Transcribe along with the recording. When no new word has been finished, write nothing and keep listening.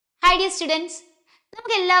dear students,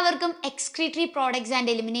 നമുക്ക് എല്ലാവർക്കും excretory products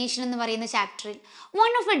and elimination എന്ന് പറയുന്ന ചാപ്റ്ററിൽ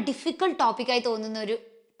വൺ ഓഫ് എ ഡിഫിക്കൽട്ട് ടോപ്പിക്കായി തോന്നുന്ന ഒരു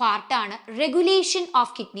പാർട്ടാണ് റെഗുലേഷൻ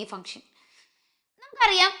ഓഫ് കിഡ്നി ഫംഗ്ഷൻ.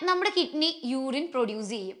 നമുക്കറിയാം നമ്മുടെ കിഡ്നി യൂറിൻ പ്രൊഡ്യൂസ്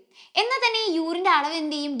ചെയ്യും, എന്നാൽ തന്നെ ഈ യൂറിൻ്റെ അളവ്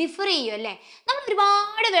എന്ത് ചെയ്യും, ഡിഫർ ചെയ്യും അല്ലേ. നമ്മൾ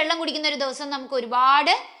ഒരുപാട് വെള്ളം കുടിക്കുന്ന ഒരു ദിവസം നമുക്ക്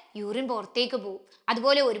ഒരുപാട് യൂറിൻ പുറത്തേക്ക് പോകും.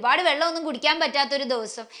 അതുപോലെ ഒരുപാട് വെള്ളമൊന്നും കുടിക്കാൻ പറ്റാത്തൊരു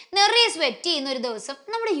ദിവസം, നിറയെ സ്വെറ്റ് ചെയ്യുന്ന ഒരു ദിവസം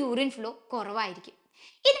നമ്മുടെ യൂറിൻ ഫ്ലോ കുറവായിരിക്കും.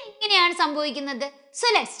 ഇതെങ്ങനെയാണ് സംഭവിക്കുന്നത്? So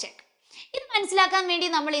let's check. ഇത് മനസ്സിലാക്കാൻ വേണ്ടി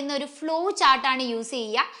നമ്മൾ ഇന്നൊരു ഫ്ലോ ചാർട്ടാണ് യൂസ്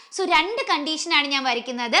ചെയ്യുക. സോ രണ്ട് കണ്ടീഷനാണ് ഞാൻ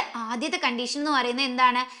വരയ്ക്കുന്നത്. ആദ്യത്തെ കണ്ടീഷൻ എന്ന് പറയുന്നത്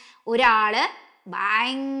എന്താണ്? ഒരാള്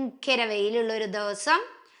ഭയങ്കര വെയിലുള്ള ഒരു ദിവസം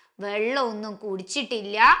വെള്ളമൊന്നും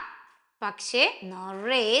കുടിച്ചിട്ടില്ല, പക്ഷേ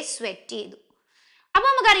നിറയെ സ്വെറ്റ് ചെയ്തു. അപ്പൊ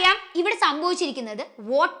നമുക്കറിയാം ഇവിടെ സംഭവിച്ചിരിക്കുന്നത്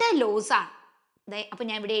വാട്ടർ ലോസ് ആണ്. അപ്പൊ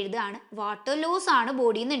ഞാൻ ഇവിടെ എഴുതുകയാണ്, വാട്ടർ ലോസ് ആണ്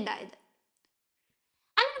ബോഡിയിൽ നിന്ന് ഉണ്ടായത്.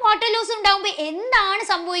 അങ്ങനെ വാട്ടർ ലോസ് ഉണ്ടാകുമ്പോൾ എന്താണ്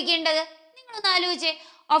സംഭവിക്കേണ്ടത്? നിങ്ങളൊന്ന് ആലോചിച്ചേ.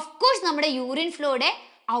 ഓഫ് കോഴ്സ് നമ്മുടെ യൂറിൻ ഫ്ലോയുടെ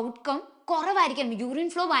ഔട്ട്കം കുറവായിരിക്കണം. യൂറിൻ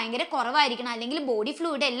ഫ്ലോ ഭയങ്കര കുറവായിരിക്കണം, അല്ലെങ്കിൽ ബോഡി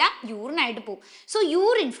ഫ്ലൂയിഡ് എല്ലാം യൂറിനായിട്ട് പോകും. സോ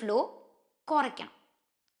യൂറിൻ ഫ്ലോ കുറയ്ക്കണം.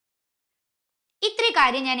 ഇത്രയും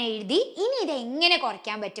കാര്യം ഞാൻ എഴുതി. ഇനി ഇത് എങ്ങനെ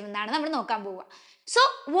കുറയ്ക്കാൻ പറ്റുമെന്നാണ് നമ്മൾ നോക്കാൻ പോവുക. സോ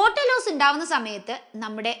വാട്ടർ ലോസ് ഉണ്ടാവുന്ന സമയത്ത്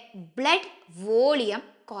നമ്മുടെ ബ്ലഡ് വോളിയം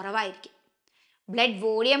കുറവായിരിക്കും. ബ്ലഡ്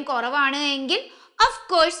വോളിയം കുറവാണ് എങ്കിൽ ഓഫ്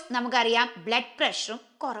കോഴ്സ് നമുക്കറിയാം ബ്ലഡ് പ്രഷറും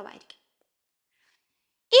കുറവായിരിക്കും.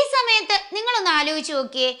 ഈ സമയത്ത് നിങ്ങളൊന്ന് ആലോചിച്ച്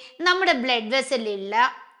നോക്കിയേ, നമ്മുടെ ബ്ലഡ് വെസലിലുള്ള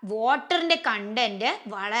വാട്ടറിന്റെ കണ്ടന്റ്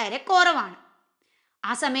വളരെ കുറവാണ്.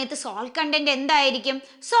 ആ സമയത്ത് സോൾട്ട് കണ്ടന്റ് എന്തായിരിക്കും?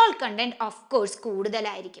 സോൾട്ട് കണ്ടന്റ് ഓഫ് കോഴ്സ്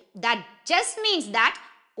കൂടുതലായിരിക്കും. That just means that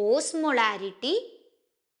osmolarity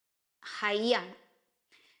high ആണ്.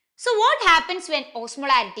 So what happens when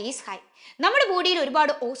osmolarity is high? നമ്മുടെ ബോഡിയിൽ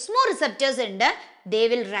ഒരുപാട് ഓസ്മോ റിസപ്റ്റേഴ്സ് ഉണ്ട്. They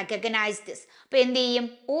will recognise this. അപ്പൊ എന്ത് ചെയ്യും?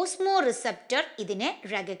 ഓസ്മോ റിസപ്റ്റർ ഇതിനെ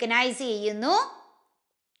റെക്കഗ്നൈസ് ചെയ്യുന്നു.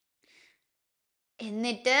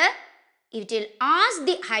 എന്നിട്ട് it will ask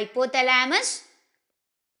the hypothalamus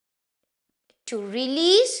to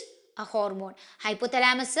release A hormone.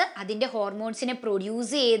 Hypothalamus അതിൻ്റെ ഹോർമോൺസിനെ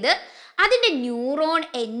പ്രൊഡ്യൂസ് ചെയ്ത് അതിൻ്റെ ന്യൂറോൺ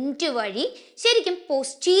എൻഡ് വഴി ശരിക്കും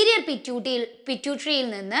പോസ്റ്റീരിയർ പിറ്റ്യൂട്ടറിയിൽ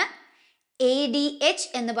നിന്ന് ADH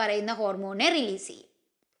എന്ന് പറയുന്ന ഹോർമോണിനെ റിലീസ് ചെയ്യും.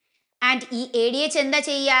 ആൻഡ് ഈ ADH എന്താ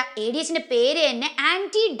ചെയ്യുക? ADHന്റെ പേര് തന്നെ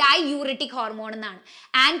ആന്റി ഡൈയൂറിറ്റിക് ഹോർമോൺ എന്നാണ്.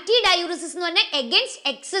 ആന്റി ഡയൂറിസിസ് എന്ന് പറഞ്ഞാൽ എഗൻസ്റ്റ്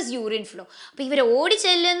എക്സസ് യൂറിൻ ഫ്ലോ. അപ്പൊ ഇവർ ഓടി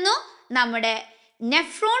ചെല്ലുന്നു, നമ്മുടെ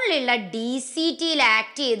നെഫ്രോണിലുള്ള DCTയിൽ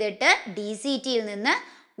ആക്ട് ചെയ്തിട്ട് DCTയിൽ നിന്ന്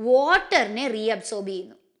വാട്ടറിനെ റീഅബ്സോർബ്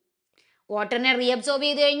ചെയ്യുന്നു. വാട്ടറിനെ റീഅബ്സോർബ്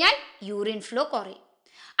ചെയ്ത് കഴിഞ്ഞാൽ യൂറിൻ ഫ്ലോ കുറയും.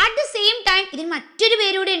 അറ്റ് ദ സെയിം ടൈം ഇതിന് മറ്റൊരു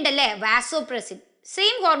പേരൂടെ ഉണ്ടല്ലേ, വാസോപ്രസിൻ.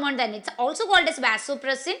 സെയിം ഹോർമോൺ തന്നെ. It's also called as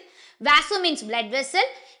vasopressin. വാസോ means blood vessel.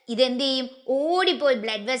 ഇതെന്ത് ചെയ്യും? ഓടിപ്പോയി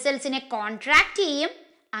ബ്ലഡ് വെസൽസിനെ കോൺട്രാക്ട് ചെയ്യും.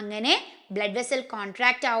 അങ്ങനെ ബ്ലഡ് വെസൽ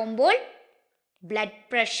കോൺട്രാക്ട് ആവുമ്പോൾ ബ്ലഡ്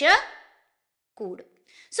പ്രഷർ കൂടും.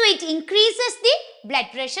 So it increases the blood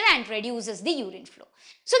pressure and reduces the urine flow.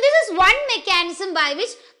 So this is one mechanism by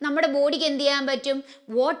which നമ്മുടെ ബോഡിക്ക് എന്ത് ചെയ്യാൻ പറ്റും?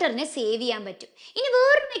 വാട്ടറിനെ സേവ് ചെയ്യാൻ പറ്റും. ഇനി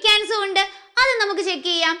വേറൊരു മെക്കാനിസം ഉണ്ട്, അത് നമുക്ക് ചെക്ക്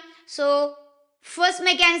ചെയ്യാം. സോ ഫസ്റ്റ്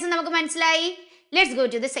മെക്കാനിസം നമുക്ക് മനസ്സിലായി. Let's go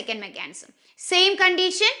to the second mechanism. Same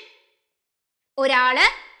condition. ഒരാള്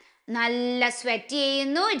നല്ല സ്വെറ്റ്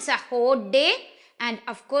ചെയ്യുന്നു. It's A hot day and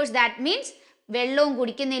of course that means വെള്ളവും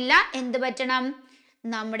കുടിക്കുന്നില്ല. എന്ത് പറ്റണം?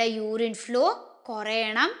 നമ്മുടെ യൂറിൻ ഫ്ലോ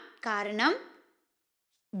കുറയണം. കാരണം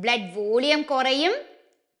ബ്ലഡ് വോളിയം കുറയും,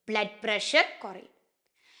 ബ്ലഡ് പ്രഷർ കുറയും.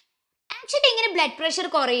 ആക്ച്വലി ഇങ്ങനെ ബ്ലഡ് പ്രഷർ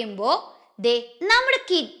കുറയുമ്പോൾ നമ്മുടെ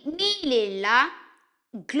കിഡ്നിയിലുള്ള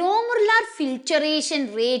ഗ്ലോമറുലാർ ഫിൽറ്ററേഷൻ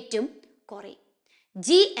റേറ്റും കുറയും.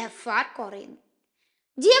 GFR കുറയുന്നു.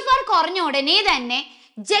 GFR കുറഞ്ഞ ഉടനെ തന്നെ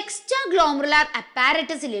ജെക്സ്ട്രാ ഗ്ലോമറുലാർ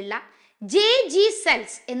അപ്പാരറ്റസിലുള്ള JG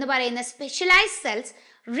സെൽസ് എന്ന് പറയുന്ന സ്പെഷ്യലൈസ്ഡ് സെൽസ്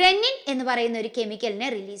റെനിൻ എന്ന് പറയുന്ന ഒരു കെമിക്കലിനെ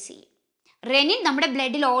റിലീസ് ചെയ്യും. റെനിൻ നമ്മുടെ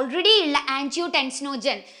ബ്ലഡിൽ ഓൾറെഡി ഉള്ള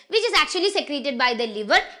ആൻജിയോടെൻസിനോജൻ which is actually secreted by the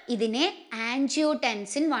liver. ഇതിനെ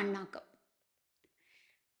ആൻജിയോടെൻസിൻ 1 ആക്കും.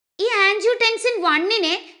 ഈ ആൻജിയോടെൻസിൻ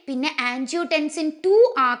 1നെ പിന്നെ ആൻജിയോടെൻസിൻ 2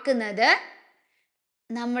 ആക്കുന്നത്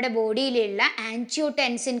നമ്മുടെ ബോഡിയിലുള്ള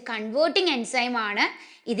ആൻജിയോടെൻസിൻ കൺവേർട്ടിംഗ് എൻസൈം ആണ്.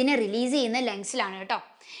 ഇതിനെ റിലീസ് ചെയ്യുന്ന ലങ്സിലാണ് കേട്ടോ.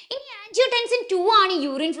 ഇനി ആൻജിയോടെൻസിൻ 2 ആണ്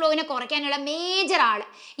യൂറിൻ ഫ്ലോവിനെ കുറയ്ക്കാനുള്ള മേജർ ആള്.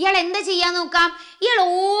 ഇയാൾ എന്താ ചെയ്യാൻ നോക്കാം? ഇയാൾ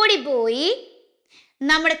ഓടിപ്പോയി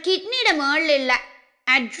നമ്മുടെ കിഡ്നിയുടെ മുകളിലുള്ള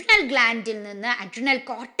അഡ്രിനൽ ഗ്ലാൻഡിൽ നിന്ന്, അഡ്രിനൽ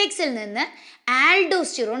കോർട്ടെക്സിൽ നിന്ന്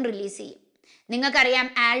ആൽഡോസ്റ്റിറോൺ റിലീസ് ചെയ്യും. നിങ്ങൾക്കറിയാം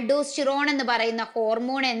ആൽഡോസ്റ്റിറോൺ എന്ന് പറയുന്ന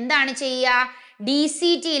ഹോർമോൺ എന്താണ് ചെയ്യുക?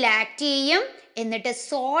 DCTയിൽ ആക്ട് ചെയ്യും. എന്നിട്ട്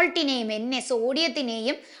സോൾട്ടിനെയും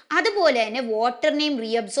സോഡിയത്തിനെയും അതുപോലെ തന്നെ വാട്ടറിനെയും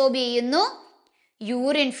റീഅബ്സോർബ് ചെയ്യുന്നു.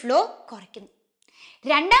 യൂറിൻ ഫ്ലോ കുറയ്ക്കുന്നു.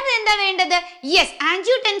 രണ്ടാമത് എന്താ വേണ്ടത്? Yes,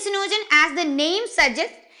 ആൻജിയോടെൻസിനോജൻ as the name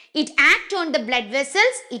suggest it act on the blood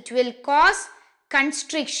vessels. It will cause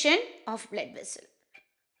constriction of blood vessel.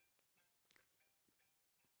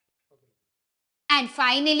 And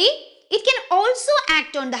finally, it can also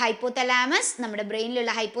act on the hypothalamus. നമ്മുടെ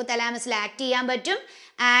ബ്രെയിനിലുള്ള ഹൈപ്പോതലാമസിൽ ആക്ട് ചെയ്യാൻ പറ്റും.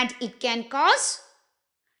 And it can cause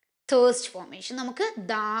thirst formation. നമുക്ക്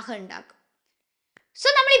ദാഹം ഉണ്ടാക്കും. So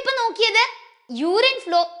നമ്മളിപ്പോൾ നോക്കിയത് urine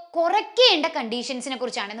flow കുറയ്ക്കേണ്ട കണ്ടീഷൻസിനെ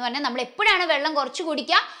കുറിച്ചാണ്. എന്ന് പറഞ്ഞാൽ നമ്മൾ എപ്പോഴാണ് വെള്ളം കുറച്ച്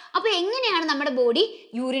കുടിക്കുക, അപ്പോൾ എങ്ങനെയാണ് നമ്മുടെ ബോഡി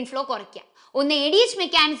യൂറിൻ ഫ്ലോ കുറയ്ക്കുക. ഒന്ന് ADH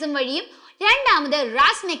മെക്കാനിസം വഴിയും, രണ്ടാമത്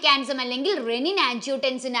റാസ് മെക്കാനിസം അല്ലെങ്കിൽ റെനിൻ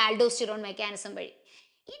ആൻജിയോടെൻസിൻ ആൽഡോസ്റ്റിറോൺ മെക്കാനിസം വഴി.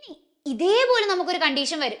 ഇനി ഇതേപോലെ നമുക്കൊരു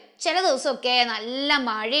കണ്ടീഷൻ വരും. ചില ദിവസമൊക്കെ നല്ല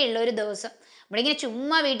മഴയുള്ള ഒരു ദിവസം, നമ്മളിങ്ങനെ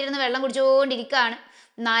ചുമ്മാ വീട്ടിലിരുന്ന് വെള്ളം കുടിച്ചുകൊണ്ടിരിക്കുകയാണ്,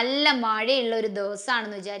 നല്ല മഴയുള്ള ഒരു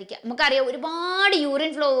ദിവസമാണെന്ന് വിചാരിക്കുക. നമുക്കറിയാം ഒരുപാട്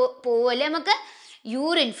യൂറിൻ ഫ്ലോ പോവല്ലേ, നമുക്ക്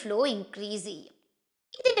യൂറിൻ ഫ്ലോ ഇൻക്രീസ് ചെയ്യും.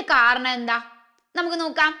 ഇതിന്റെ കാരണം എന്താ നമുക്ക്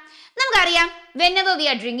നോക്കാം. നമുക്കറിയാം whenever we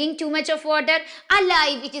are drinking too much of water, അല്ല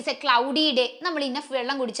if it is a cloudy day, നമ്മൾ ഇനഫ്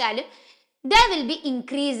വെള്ളം കുടിച്ചാലും there will be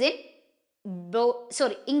increase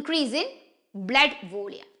in blood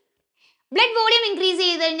volume. Blood volume increase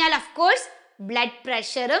ചെയ്ത് കഴിഞ്ഞാൽ ഓഫ് കോഴ്സ് ബ്ലഡ്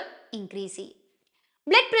പ്രഷറും ഇൻക്രീസ് ചെയ്യും.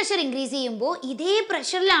 ബ്ലഡ് പ്രഷർ ഇൻക്രീസ് ചെയ്യുമ്പോൾ ഇതേ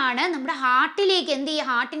പ്രഷറിലാണ് നമ്മുടെ ഹാർട്ടിലേക്ക് എന്ത് ചെയ്യുക,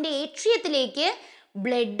 ഹാർട്ടിൻ്റെ ഏട്രിയത്തിലേക്ക്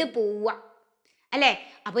ബ്ലഡ് പോവുക അല്ലേ.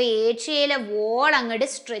 അപ്പോൾ ഏട്രിയയിലെ വോൾ അങ്ങോട്ട്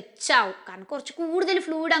സ്ട്രെച്ച് ആവും, കാരണം കുറച്ച് കൂടുതൽ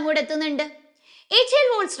ഫ്ലൂയിഡ് അങ്ങോട്ട് എത്തുന്നുണ്ട്. ഏട്രിയൽ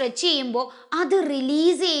വോൾ സ്ട്രെച്ച് ചെയ്യുമ്പോൾ അത്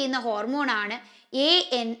റിലീസ് ചെയ്യുന്ന ഹോർമോണാണ്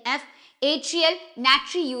ANF, ഏട്രിയൽ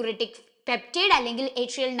നാട്രിയൂറിറ്റിക് പെപ്റ്റൈഡ് അല്ലെങ്കിൽ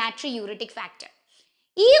ഏട്രിയൽ നാട്രിയൂറിറ്റിക് ഫാക്ടർ.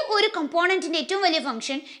 ഈ ഒരു കമ്പോണൻറ്റിൻ്റെ ഏറ്റവും വലിയ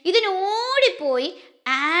ഫംഗ്ഷൻ ഇതിനോടിപ്പോയി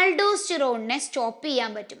ആൽഡോസ്റ്റിറോണിനെ സ്റ്റോപ്പ്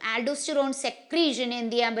ചെയ്യാൻ പറ്റും. ആൽഡോസ്റ്റിറോൺ സെക്രീഷനെ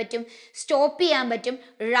എന്ത് ചെയ്യാൻ പറ്റും, സ്റ്റോപ്പ് ചെയ്യാൻ പറ്റും.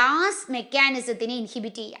 റാസ് മെക്കാനിസത്തിനെ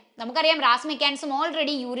ഇൻഹിബിറ്റ് ചെയ്യാം. നമുക്കറിയാം Ras mechanism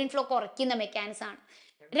already urine flow കുറയ്ക്കുന്ന മെക്കാനിസം ആണ്.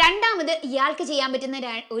 രണ്ടാമത് ഇയാൾക്ക് ചെയ്യാൻ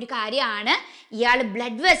പറ്റുന്ന ഒരു കാര്യമാണ്, ഇയാൾ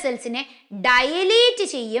ബ്ലഡ് വെസൽസിനെ ഡയലേറ്റ്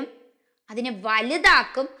ചെയ്യും, അതിനെ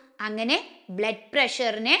വലുതാക്കും, അങ്ങനെ ബ്ലഡ്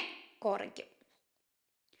പ്രഷറിനെ കുറയ്ക്കും.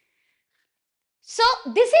 So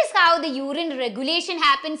this is how the urine regulation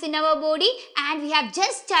happens in our body, and we have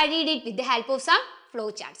just studied it with the help of some flow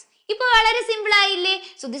charts. ഇപ്പോൾ വളരെ സിമ്പിൾ ആയില്ലേ.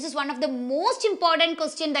 So this is one of the most important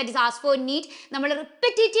question that is asked four NEET. നമ്മൾ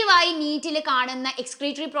repetitive ആയി നീറ്റിൽ കാണുന്ന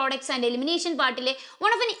excretory products and elimination പാർട്ടിലെ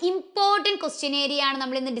one of an important question area ആണ്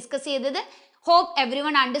നമ്മൾ ഇന്ന് discuss ചെയ്തത്. Hope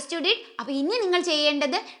everyone understood it. അപ്പോൾ ഇനി നിങ്ങൾ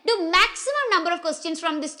ചെയ്യേണ്ടത് do maximum number of questions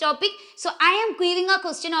from this topic. So I am giving a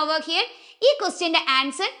question over here. ഈ ക്വസ്റ്റ്യൻ്റെ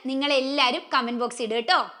answer നിങ്ങൾ എല്ലാവരും കമൻറ്റ് ബോക്സിൽ ഇടുക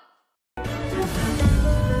കേട്ടോ.